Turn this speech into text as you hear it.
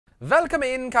Welcome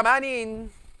in, come on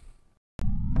in.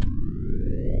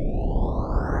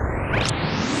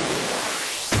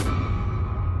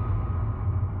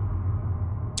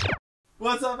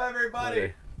 What's up, everybody?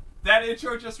 Hey. That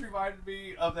intro just reminded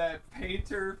me of that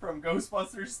painter from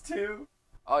Ghostbusters 2.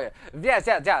 Oh yeah, yes.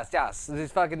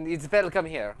 It's welcome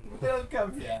here.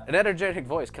 Welcome here. An energetic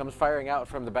voice comes firing out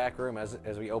from the back room as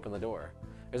we open the door.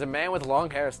 There's a man with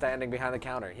long hair standing behind the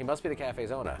counter. He must be the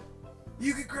cafe's owner.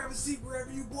 You can grab a seat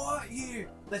wherever you want here.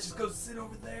 Let's just go sit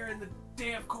over there in the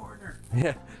damn corner.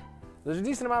 Yeah, there's a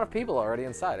decent amount of people already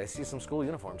inside. I see some school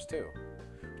uniforms too.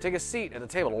 Take a seat at the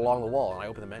table along the wall and I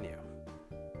open the menu.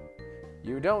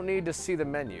 You don't need to see the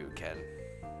menu, Ken.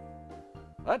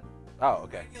 What? Oh,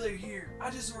 okay. Regular here. I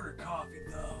just ordered coffee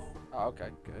though. Oh, okay,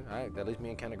 good. All right, at least me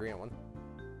and Ken agree on one.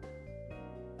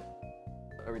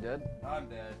 Are we dead? I'm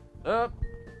dead. Up.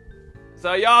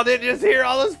 So y'all didn't just hear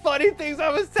all those funny things I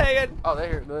was saying? Oh,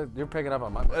 you're picking up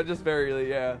on my mic. Just barely,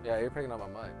 yeah. Yeah, you're picking up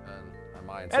on mine. On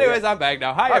mine. So Anyways, yeah. I'm back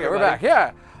now. Hi, Okay, everybody. we're back.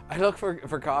 Yeah. I look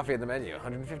for coffee in the menu.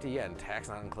 150 yen, tax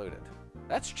not included.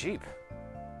 That's cheap.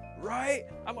 Right?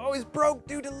 I'm always broke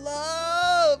due to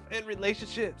love and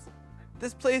relationships.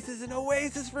 This place is an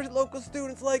oasis for local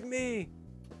students like me.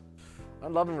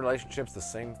 On love and relationships, the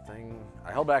same thing.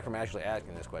 I held back from actually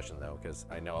asking this question though, because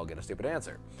I know I'll get a stupid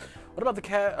answer. What about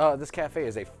this cafe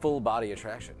is a full body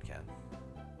attraction, Ken?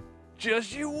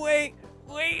 Just you wait,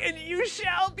 and you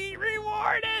shall be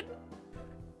rewarded.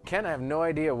 Ken, I have no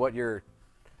idea what you're...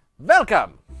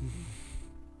 Welcome!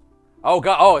 Oh,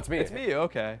 God. Oh, it's me. It's me,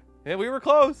 okay. Yeah, we were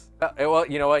close. Well,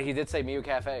 you know what? He did say Miu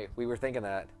Cafe. We were thinking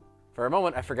that. For a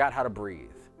moment, I forgot how to breathe.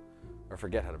 Or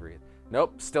forget how to breathe.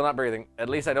 Nope, still not breathing. At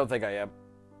least I don't think I am.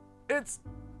 It's...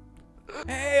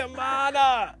 Hey,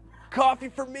 Amanda! Coffee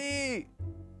for me!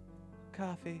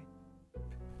 Coffee. Oh,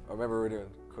 remember we were doing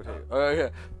quotation. Oh, yeah.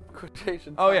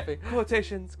 Quotation. Oh, coffee. yeah.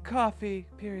 Quotations. Coffee.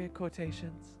 Period.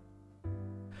 Quotations.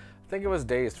 I think it was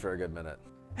dazed for a good minute.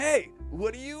 Hey,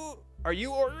 are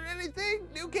you ordering anything,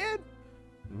 new kid?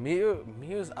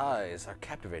 Miu's eyes are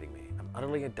captivating me. I'm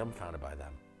utterly dumbfounded by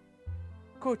them.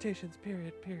 Quotations.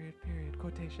 Period.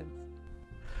 Quotations.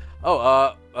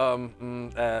 Oh,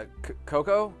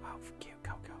 Coco? Oh, forget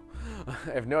Coco.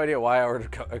 I have no idea why I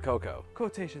ordered Coco.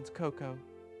 Quotations. Coco.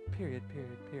 Period.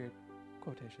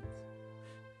 Quotations.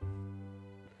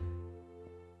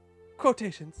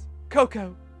 Quotations.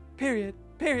 Coco. Period.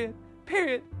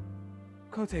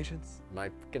 Quotations. Am I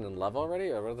getting in love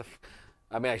already? Or what the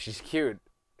I mean, she's cute.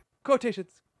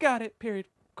 Quotations. Got it. Period.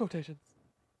 Quotations.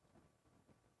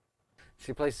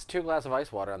 She places 2 glasses of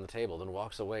ice water on the table, then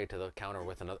walks away to the counter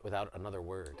without another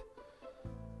word.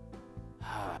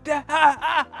 What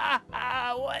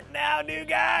now, new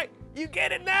guy? You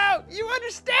get it now? You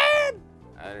understand?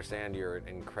 I understand you're an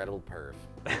incredible perv.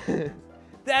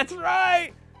 That's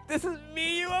right. This is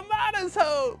Miu Amada's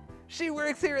home. She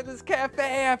works here at this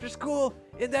cafe after school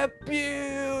in that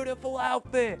beautiful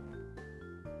outfit.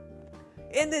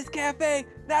 In this cafe,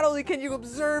 not only can you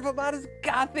observe Amada's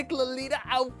gothic Lolita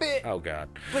outfit, Oh, God.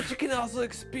 but you can also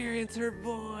experience her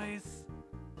voice.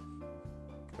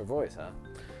 Her voice, huh?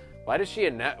 Why does she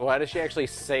actually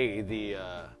say the,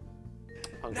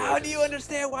 Now do you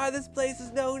understand why this place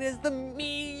is known as the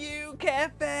Miu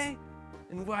Cafe?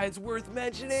 And why it's worth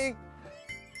mentioning?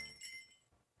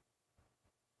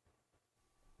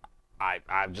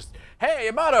 I'm just, hey,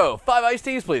 Yamato, 5 iced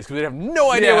teas, please, because we have no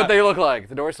idea what they look like.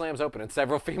 The door slams open and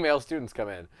several female students come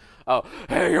in. Oh,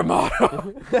 hey,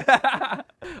 Yamato.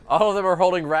 All of them are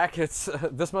holding rackets.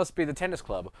 This must be the tennis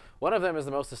club. One of them is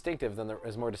more distinctive than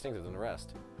the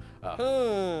rest.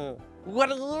 Oh.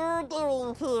 What are you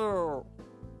doing here?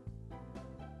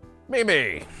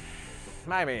 Mimi.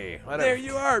 There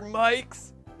you are,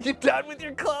 Mikes. You done with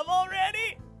your club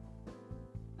already?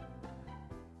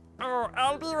 Oh,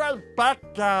 I'll be right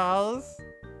back, guys.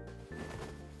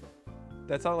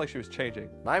 That sounded like she was changing.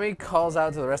 Mimi calls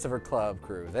out to the rest of her club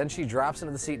crew. Then she drops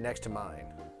into the seat next to mine.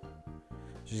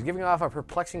 She's giving off a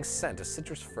perplexing scent, a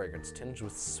citrus fragrance tinged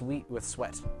with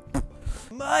sweat.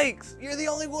 Mikes, you're the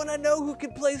only one I know who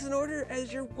can place an order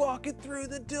as you're walking through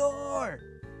the door.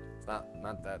 It's not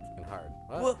that fucking hard.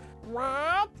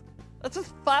 What? It's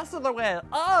just faster the way.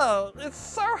 Oh, it's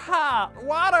so hot.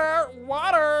 Water,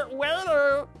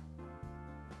 waiter.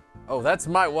 Oh, that's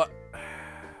my what?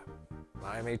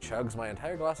 Mimi chugs my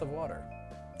entire glass of water.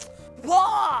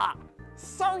 Wah!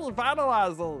 So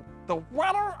revitalizing. The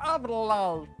water of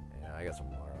life. Yeah, I got some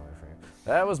water on my frame.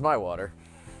 That was my water.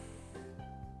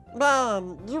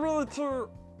 Man, you two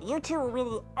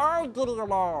really are getting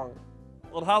along.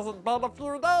 It hasn't been a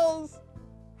few days.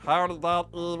 How did that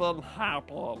even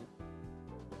happen?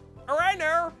 Oh, I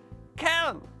know.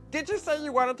 Ken, Did you say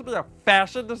you wanted to be a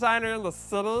fashion designer in the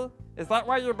city? Is that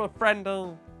why you're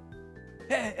befriending?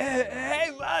 Hey,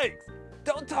 Mike!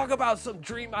 Don't talk about some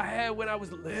dream I had when I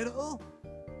was little.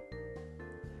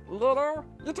 Little?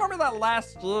 You told me that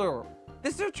last year.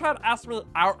 This dude tried to ask me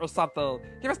out or something.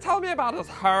 He was telling me about his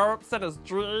hopes and his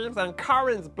dreams and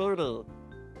Karen's beauty.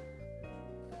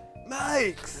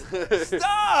 Mike's!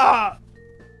 Stop!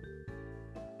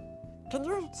 Can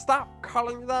you stop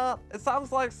calling me that? It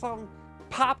sounds like some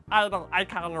pop idol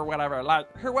icon or whatever.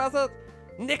 Like, who was it?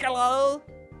 Nikolai?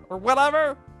 Or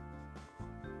whatever?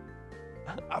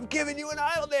 I'm giving you an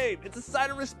idol name. It's a sign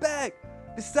of respect.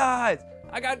 Besides,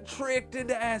 I got tricked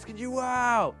into asking you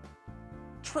out.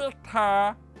 Tricked,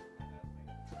 huh?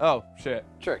 Oh, shit.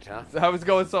 Tricked, huh? I was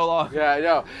going so long. Yeah, I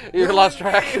know. You lost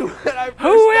track. Who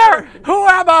am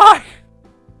I?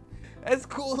 That's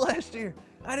cool last year.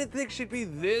 I didn't think she'd be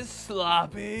this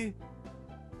sloppy.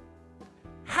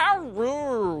 How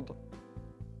rude.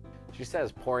 She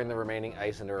says, pouring the remaining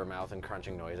ice into her mouth and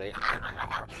crunching noise.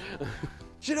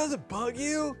 She doesn't bug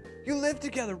you? You live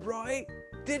together, right?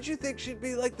 Didn't you think she'd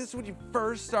be like this when you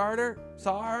first saw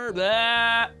her?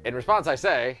 Blah. In response, I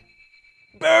say,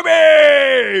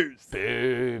 Boobies!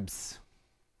 boobs.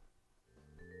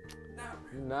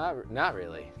 Not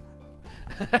really.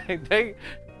 I think...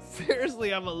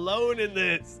 Seriously, I'm alone in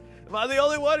this. Am I the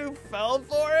only one who fell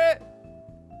for it?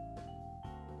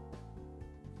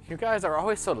 You guys are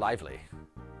always so lively.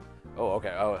 Oh,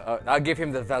 okay. Oh, I'll give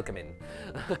him the welcoming.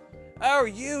 Oh,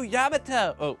 you,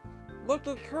 Yamato. Oh,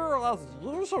 looking cool as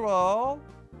usual.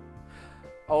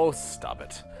 Oh, stop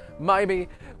it. Maybe,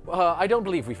 I don't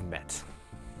believe we've met.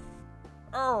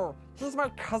 Oh, he's my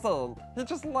cousin. He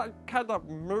just like kind of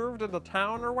moved into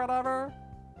town or whatever.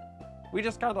 We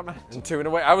just kind of met. And two in a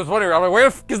way. I was wondering, I'm like, where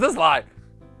the f is this lie?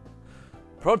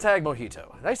 Protag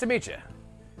Mojito. Nice to meet you.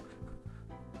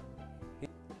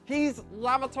 He's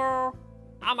Yamato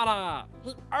Amada.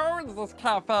 He owns this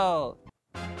cafe.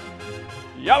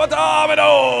 Yamato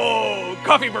Amado!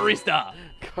 Coffee barista!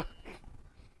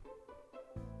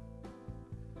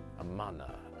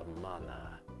 Amana.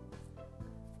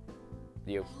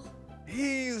 You.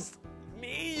 He's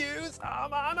Miyu's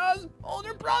Amana's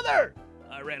older brother.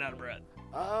 I ran out of breath.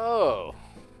 Oh.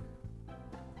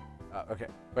 Okay.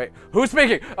 Wait. Who's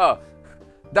speaking? Oh.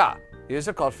 Da. Here's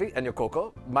your coffee and your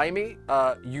cocoa. Maimi,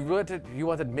 you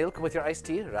wanted milk with your iced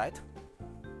tea, right?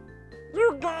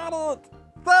 You got it!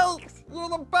 Thanks! You're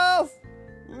the best!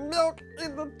 Milk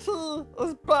in the tea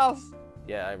is best!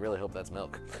 Yeah, I really hope that's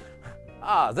milk.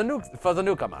 For the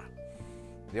newcomer.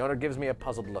 The owner gives me a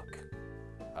puzzled look.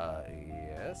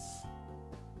 Yes?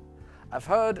 I've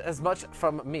heard as much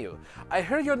from Miu. I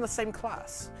heard you're in the same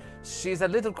class. She's a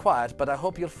little quiet, but I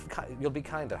hope you'll be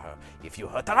kind to her. If you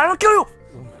hurt her, I will kill you!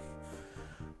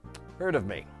 Heard of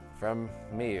me. From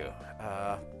Miu.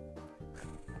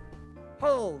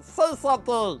 Hey, say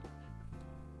something!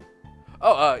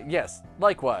 Oh, yes.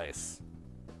 Likewise.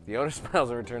 The owner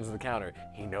smiles and returns to the counter.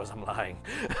 He knows I'm lying.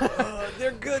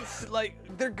 They're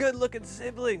good-looking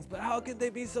siblings, but how could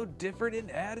they be so different in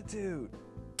attitude?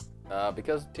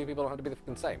 Because two people don't have to be the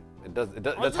fucking same.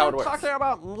 That's how it works. Are you talking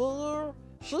about Miu?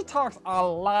 She talks a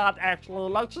lot, actually.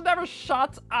 Like, she never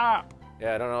shuts up.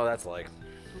 Yeah, I don't know what that's like.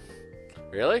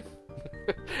 Really?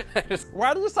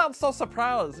 Why do you sound so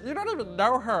surprised? You don't even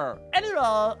know her. Anyway,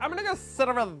 I'm gonna go sit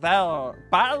over there.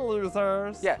 Bye,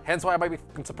 losers. Yeah, hence why I might be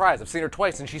fucking surprised. I've seen her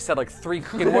twice and she said like 3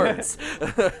 fucking words.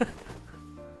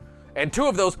 And 2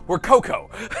 of those were Coco.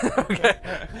 Okay.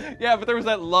 Yeah, but there was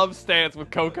that love stance with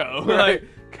Coco. Right. Like,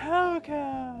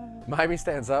 Coco. Miami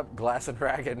stands up, glass and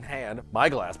racket in hand. My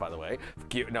glass, by the way.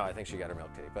 Cute. No, I think she got her milk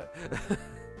tea, but...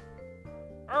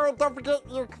 Oh, don't forget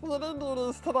your cleaning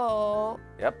duties today.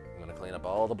 Yep, I'm gonna clean up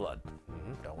all the blood.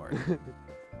 Don't worry.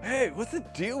 Hey, what's the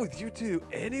deal with you two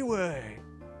anyway?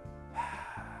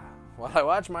 While I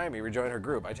watch Miami rejoin her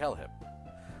group, I tell him,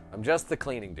 I'm just the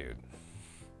cleaning dude.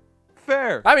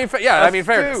 Fair. I mean, yeah, I mean,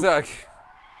 fair.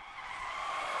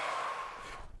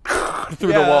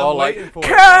 Through the wall, like,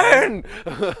 Ken!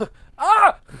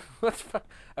 Ah!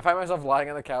 I find myself lying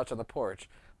on the couch on the porch.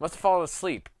 Must have fallen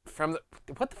asleep from the...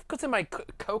 What the fuck's in my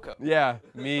cocoa? Yeah,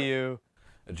 me, you.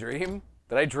 A dream?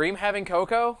 Did I dream having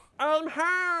cocoa? I'm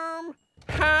home.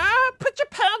 Huh? Put your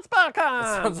pants back on. It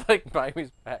sounds like Miami's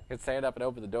back. I stand up and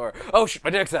open the door. Oh, shit, my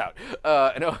dick's out.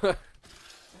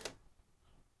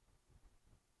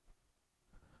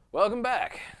 Welcome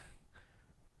back.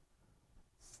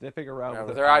 Sniffing around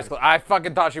with her eyes closed. I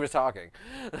fucking thought she was talking.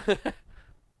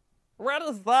 What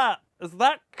is that? Is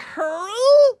that curry?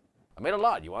 I made a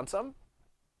lot. You want some?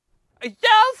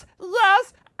 Yes,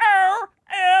 yes, oh,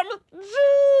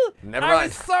 OMG! Never I mind.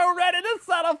 was so ready to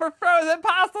settle for frozen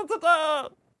pasta today.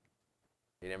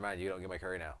 Yeah, never mind. You don't get my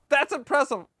curry now. That's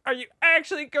impressive. Are you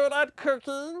actually good at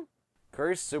cooking?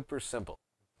 Curry's super simple.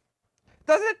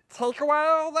 Does it take a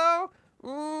while though?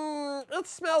 It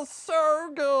smells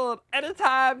so good.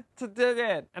 Anytime to dig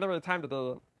in. Anyway, time to dig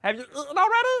in. Have you eaten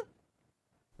already?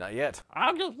 Not yet.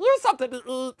 I'll give you something to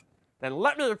eat. Then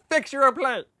let me fix your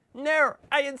plate. No,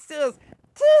 I insist.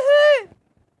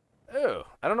 Ew.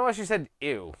 I don't know why she said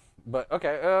ew, but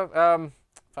okay.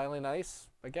 Finally nice,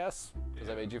 I guess. Because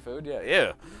I made you food. Yeah.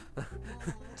 Ew.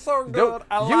 So good. Go,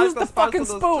 I use like the fucking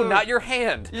spiciness spoon, too. not your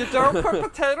hand. You don't put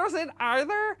potatoes in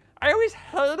either? I always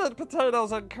hated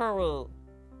potatoes in curry.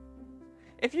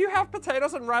 If you have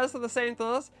potatoes and rice in the same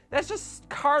dish, that's just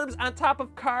carbs on top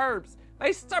of carbs. My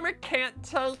stomach can't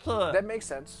take it. That makes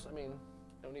sense. I mean,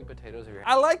 don't need potatoes if you're.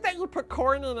 I like that you put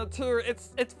corn in it too. It's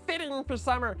fitting for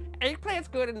summer. Eggplant's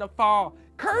good in the fall.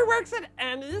 Curry works in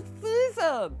any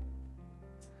season.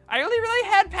 I only really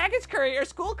had packaged curry or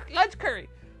school lunch curry.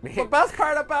 The best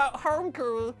part about home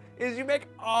curry is you make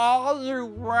all you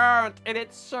want and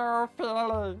it's so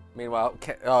filling. Meanwhile,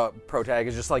 Protag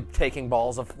is just like taking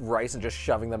balls of rice and just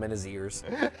shoving them in his ears.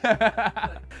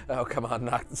 Oh, come on,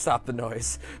 stop the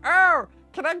noise. Oh,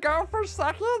 can I go for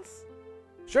seconds?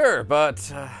 Sure, but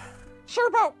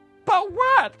Sure, but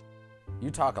what?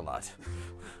 you talk a lot.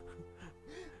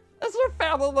 Is your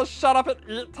family the shut up and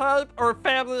eat type, or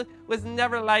family was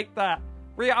never like that?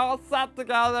 We all sat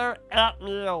together at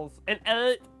meals and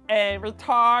ate and we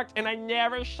talked and I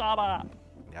never shut up.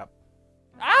 Yep.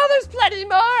 Oh, there's plenty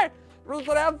more! We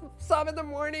could have some in the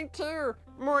morning too.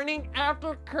 Morning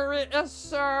after curry is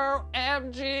so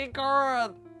MG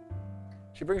good.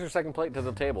 She brings her second plate to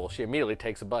the table. She immediately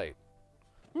takes a bite.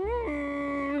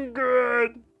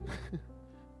 Good.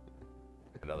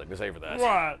 Nothing to say for that.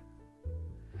 What?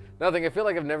 Nothing. I feel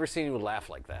like I've never seen you laugh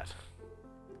like that.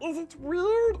 Is it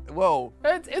weird? Whoa.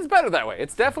 It's better that way.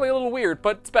 It's definitely a little weird,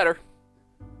 but it's better.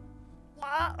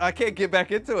 I can't get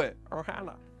back into it. Oh,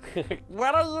 Hannah.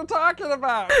 What are you talking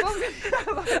about? I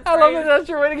love that that's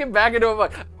your way to get back into it.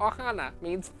 Like, Ohana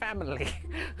means family.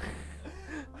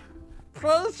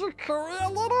 Praise your curry a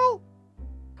little?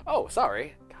 Oh,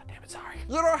 sorry. God damn it, sorry.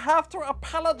 You don't have to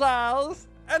apologize.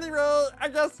 Anyway, I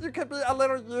guess you could be a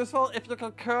little useful if you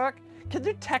can cook. Can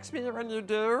you text me when you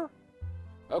do?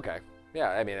 Okay. Yeah,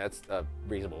 I mean, that's a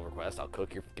reasonable request. I'll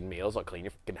cook your freaking meals. I'll clean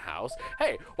your freaking house.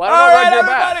 Hey, why don't I run your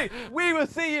bath? Everybody, we will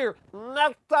see you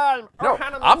next time. No,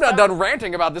 I'm not done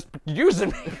ranting about this using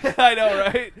me. I know,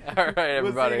 right? All right, everybody.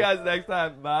 We'll see you guys next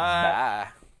time. Bye.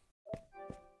 Bye.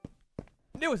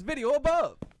 Newest video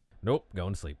above. Nope,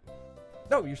 going to sleep.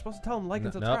 No, you're supposed to tell them like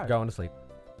and subscribe. Nope, going to sleep.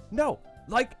 No,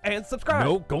 like and subscribe.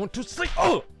 No, going to sleep.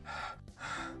 Oh!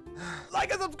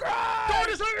 Like and subscribe! Going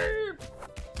to sleep!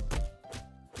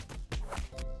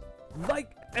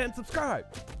 Like and subscribe.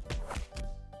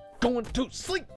 Going to sleep.